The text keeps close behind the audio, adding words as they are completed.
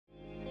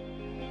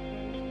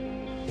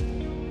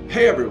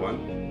Hey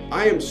everyone,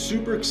 I am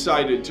super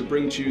excited to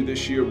bring to you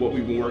this year what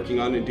we've been working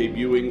on and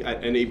debuting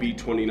at NAB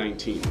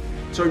 2019.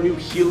 It's our new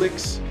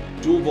HELIX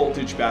dual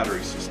voltage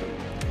battery system.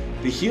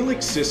 The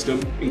HELIX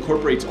system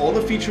incorporates all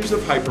the features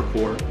of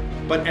Hypercore,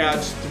 but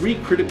adds 3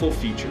 critical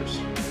features.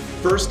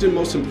 First and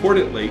most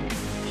importantly,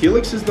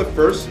 HELIX is the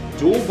first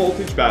dual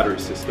voltage battery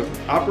system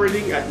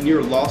operating at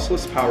near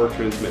lossless power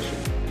transmission.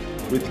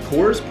 With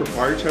Core's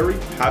proprietary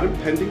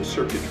patent-pending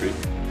circuitry,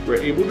 we're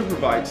able to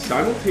provide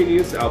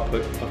simultaneous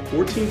output of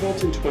 14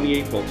 volts and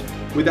 28 volts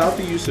without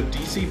the use of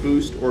DC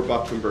boost or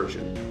buck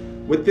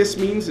conversion. What this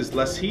means is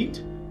less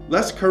heat,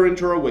 less current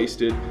draw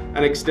wasted,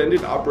 and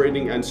extended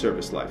operating and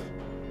service life.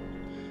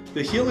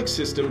 The HELIX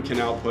system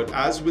can output,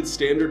 as with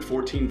standard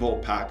 14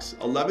 volt packs,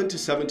 11 to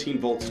 17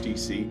 volts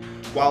DC,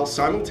 while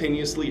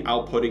simultaneously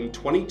outputting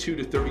 22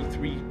 to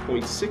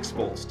 33.6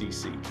 volts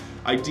DC,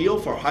 ideal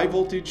for high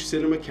voltage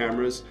cinema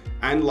cameras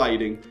and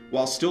lighting,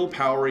 while still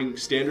powering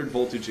standard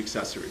voltage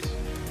accessories.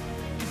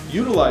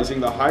 Utilizing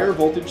the higher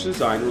voltage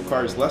design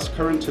requires less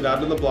current to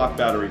that of the block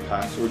battery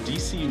packs or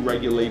DC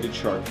regulated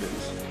shark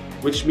fins,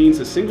 which means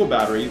a single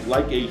battery,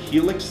 like a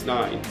HELIX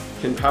 9,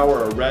 can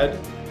power a red,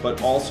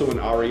 but also an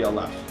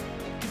RELF.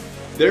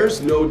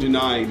 There's no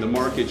denying the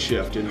market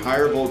shift in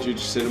higher voltage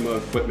cinema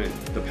equipment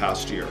the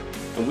past year,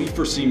 and we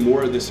foresee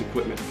more of this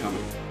equipment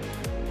coming.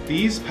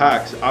 These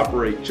packs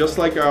operate just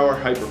like our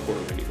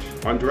Hypercore range,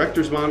 on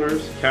director's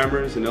monitors,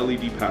 cameras, and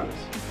LED panels.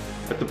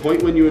 At the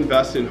point when you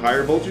invest in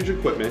higher voltage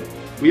equipment,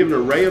 we have an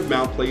array of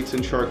mount plates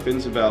and shark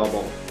fins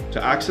available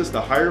to access the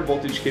higher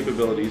voltage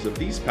capabilities of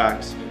these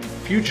packs,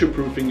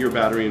 future-proofing your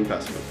battery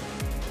investment.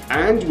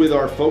 And with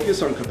our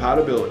focus on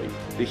compatibility,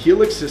 the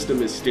HELIX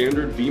system is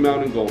standard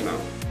V-mount and gold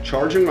mount,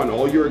 charging on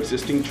all your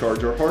existing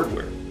charger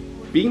hardware.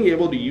 Being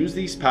able to use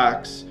these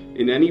packs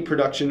in any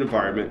production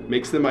environment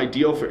makes them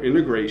ideal for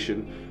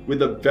integration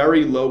with a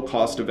very low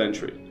cost of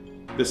entry.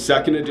 The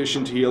second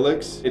addition to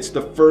HELIX, it's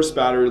the first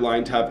battery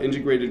line to have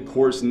integrated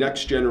Core's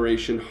next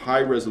generation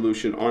high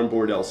resolution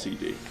onboard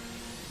LCD.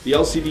 The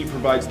LCD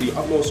provides the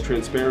utmost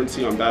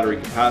transparency on battery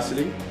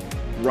capacity,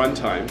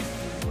 runtime,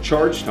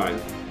 charge time,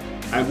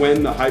 and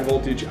when the high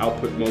voltage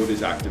output mode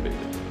is activated.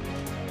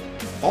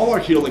 All our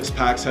HELIX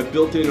packs have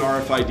built-in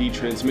RFID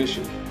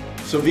transmission,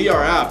 so via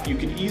our app you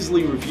can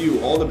easily review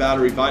all the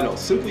battery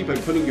vitals simply by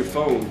putting your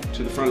phone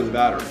to the front of the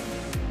battery.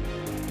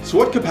 So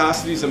what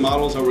capacities and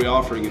models are we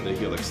offering in the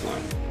HELIX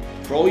line?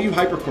 For all you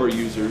Hypercore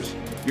users,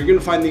 you're going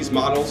to find these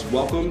models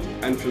welcomed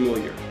and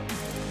familiar.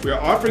 We are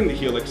offering the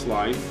HELIX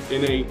line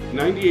in a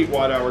 98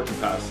 watt-hour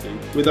capacity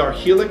with our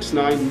HELIX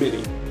 9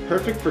 Mini,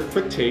 perfect for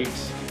quick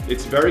takes.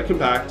 It's very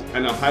compact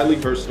and a highly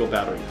versatile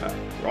battery pack.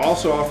 We're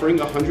also offering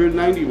a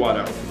 190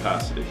 watt-hour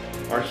capacity,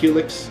 our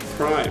HELIX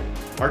Prime,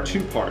 our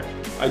 2-part,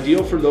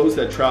 ideal for those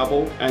that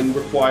travel and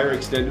require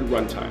extended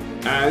runtime,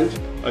 and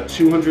a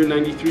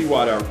 293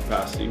 watt-hour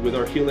capacity with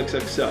our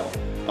HELIX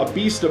XL, a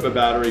beast of a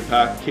battery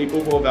pack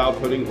capable of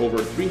outputting over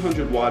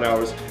 300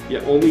 watt-hours,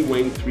 yet only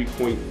weighing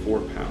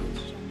 3.4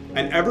 pounds.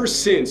 And ever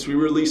since we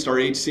released our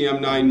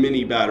HCM9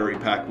 Mini battery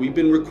pack, we've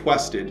been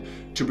requested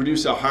to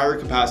produce a higher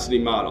capacity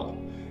model.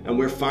 And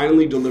we're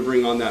finally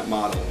delivering on that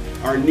model.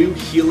 Our new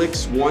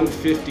HELIX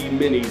 150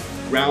 Mini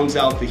rounds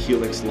out the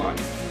HELIX line.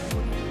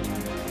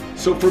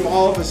 So from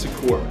all of us at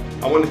Core,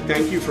 I want to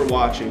thank you for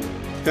watching,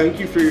 thank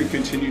you for your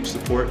continued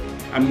support,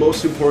 and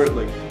most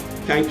importantly,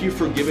 thank you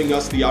for giving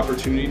us the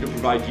opportunity to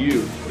provide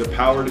you the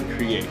power to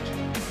create.